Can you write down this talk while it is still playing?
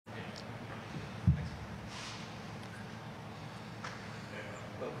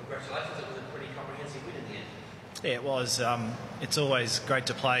congratulations, it was a pretty comprehensive win in the end. Yeah, it was. It's always great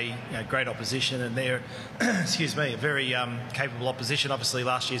to play great opposition, and they're, excuse me, a very capable opposition. Obviously,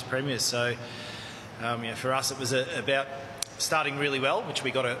 last year's premiers. So, for us, it was about starting really well, which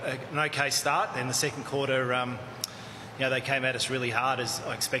we got an okay start. Then the second quarter, they came at us really hard, as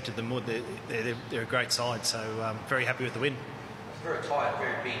I expected them would. They're a great side, so very happy with the win. It's very tight,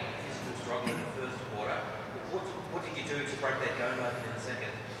 very big, physical struggle in the first quarter. What did you do to break that going open in the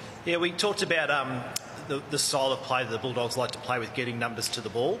second? Yeah, we talked about the style of play that the Bulldogs like to play with, getting numbers to the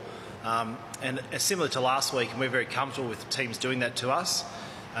ball. And similar to last week, and we're very comfortable with teams doing that to us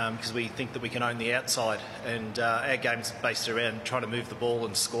because we think that we can own the outside. And our game's based around trying to move the ball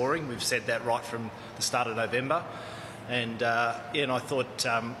and scoring. We've said that right from the start of November. And I thought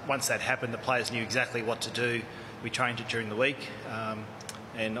once that happened, the players knew exactly what to do. We trained it during the week.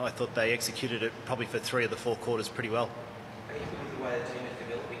 And I thought they executed it probably for 3 of the 4 quarters pretty well. Are you happy with the way the team is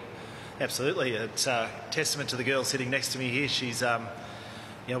developing? Absolutely. It's a testament to the girl sitting next to me here. She's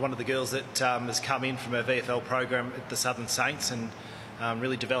one of the girls that has come in from a VFL program at the Southern Saints and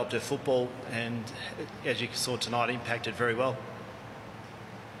really developed her football, and as you saw tonight, impacted very well.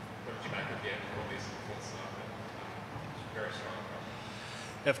 What did you make of Courtney's performance tonight? Very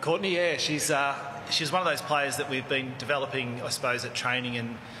strong. Of Courtney, yeah, she's one of those players that we've been developing, I suppose, at training,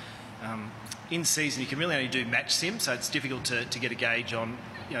 and in season you can really only do match sim, so it's difficult to get a gauge on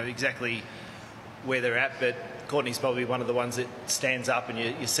exactly where they're at. But Courtney's probably one of the ones that stands up, and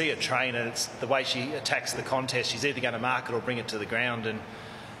you see her train, and it's the way she attacks the contest. She's either going to mark it or bring it to the ground, and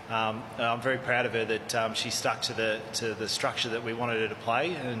I'm very proud of her that she stuck to the structure that we wanted her to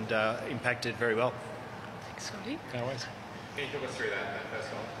play, and impacted very well. Thanks, Scotty. No worries. Can you talk us through that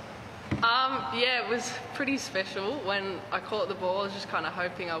first goal? Yeah, it was pretty special. When I caught the ball, I was just kind of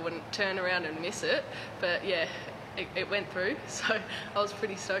hoping I wouldn't turn around and miss it. But yeah, it went through, so I was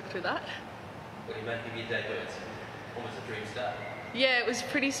pretty stoked with that. What do you make of your debut? It's almost a dream start. Yeah, it was a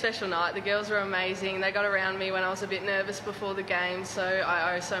pretty special night. The girls were amazing. They got around me when I was a bit nervous before the game, so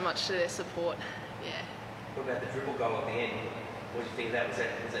I owe so much to their support. Yeah. What about the dribble goal at the end? What do you think of that? Was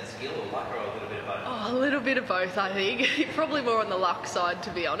that skill or luck, or a little bit of both? Oh, a little bit of both, I think. Probably more on the luck side, to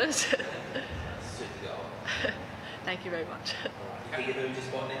be honest. Super goal. Thank you very much. Do you think you're doing just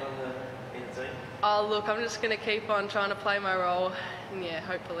spot now in the team? Oh, look, I'm just going to keep on trying to play my role, and yeah,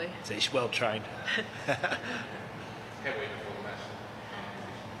 hopefully. So she's well trained. How were you before the match?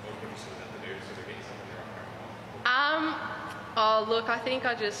 What did you sort of have to do to sort of get yourself in the right frame? Oh, look, I think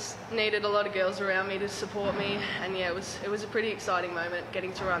I just needed a lot of girls around me to support me, and yeah, it was a pretty exciting moment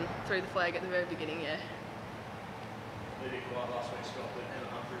getting to run through the flag at the very beginning, yeah. Maybe quiet last week, Scott, but Emma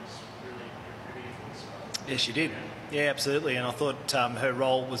Humphrey's really influenced. Yes, she did. Yeah, absolutely. And I thought her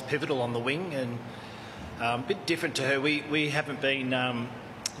role was pivotal on the wing, and a bit different to her. We haven't been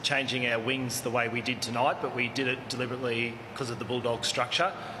changing our wings the way we did tonight, but we did it deliberately because of the Bulldog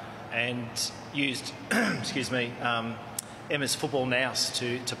structure, and used, excuse me, Emma's football nous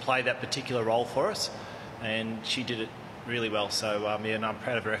to play that particular role for us, and she did it really well. So and I'm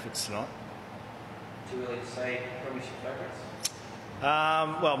proud of her efforts tonight. Too early to say premiership favourites?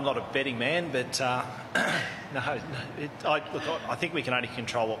 Well, I'm not a betting man, but I think we can only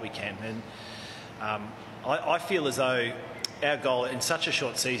control what we can, and I feel as though our goal in such a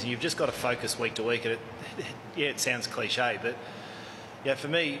short season, you've just got to focus week to week. And it sounds cliche, but yeah, for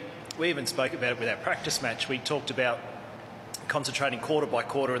me, we even spoke about it with our practice match. We talked about concentrating quarter by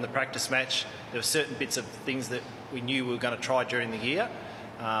quarter in the practice match. There were certain bits of things that we knew we were going to try during the year.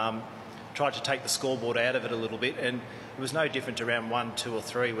 Tried to take the scoreboard out of it a little bit, and it was no different to round 1, 2 or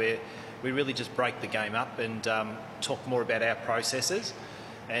 3, where we really just break the game up and talk more about our processes.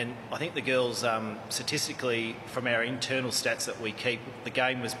 And I think the girls, statistically, from our internal stats that we keep, the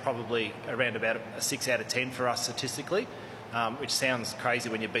game was probably around about a 6 out of 10 for us statistically, which sounds crazy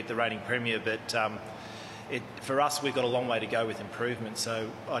when you beat the reigning premier, but for us, we've got a long way to go with improvement. So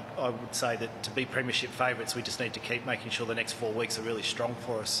I would say that to be premiership favourites, we just need to keep making sure the next 4 weeks are really strong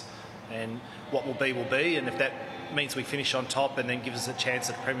for us. And what will be, and if that means we finish on top and then gives us a chance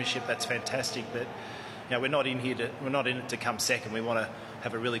at premiership, that's fantastic. But we're not in it to come second. We want to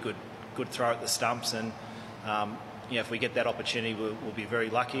have a really good throw at the stumps, and if we get that opportunity, we'll be very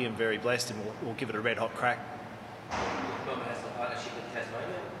lucky and very blessed, and we'll give it a red hot crack. Melbourne has the partnership with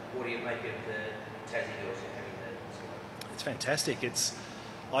Tasmania. What do you make of the Tassie girls having that? It's fantastic.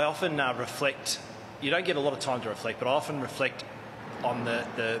 I often reflect. You don't get a lot of time to reflect, but I often reflect on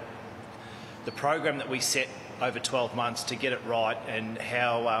the program that we set over 12 months to get it right, and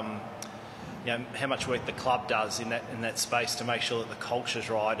how much work the club does in that space to make sure that the culture's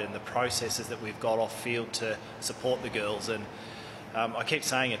right and the processes that we've got off field to support the girls. And I keep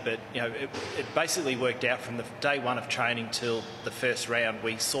saying it, but it basically worked out from the day one of training till the first round.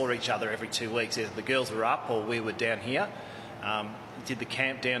 We saw each other every 2 weeks. Either the girls were up or we were down here. Did the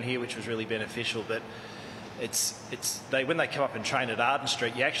camp down here, which was really beneficial. But when they come up and train at Arden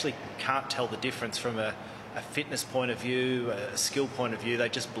Street, you actually can't tell the difference from a fitness point of view, a skill point of view. They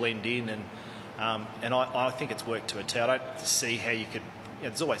just blend in, and I think it's worked to a T. I don't see how you could.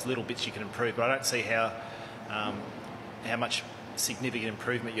 There's always little bits you can improve, but I don't see how much significant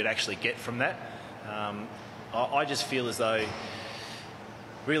improvement you'd actually get from that. I just feel as though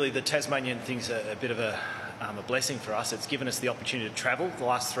really the Tasmanian thing's a bit of a blessing for us. It's given us the opportunity to travel the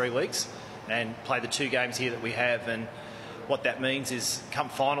last 3 weeks and play the 2 games here that we have, and what that means is come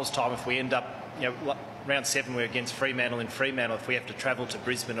finals time, if we end up, round 7 we're against Fremantle in Fremantle, if we have to travel to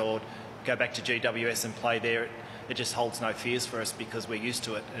Brisbane or go back to GWS and play there, it just holds no fears for us because we're used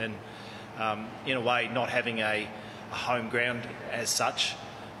to it. And in a way, not having a home ground as such,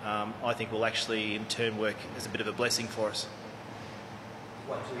 I think will actually in turn work as a bit of a blessing for us.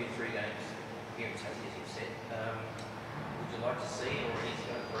 1, 2, 3 games here in Tassie, as you've said. Would you like to see or need to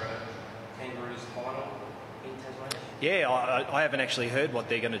go for a Kangaroos final in Tasmania? Yeah, I haven't actually heard what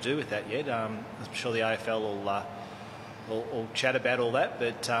they're going to do with that yet. I'm sure the AFL will chat about all that,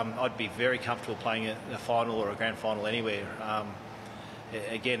 but I'd be very comfortable playing a final or a grand final anywhere.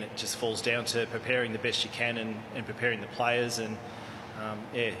 Again, it just falls down to preparing the best you can and preparing the players. And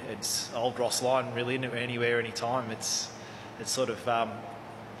it's old Ross line, really, anywhere, anytime. It's sort of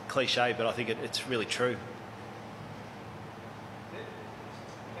cliche, but I think it's really true.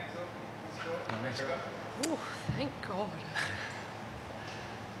 Oh, thank God.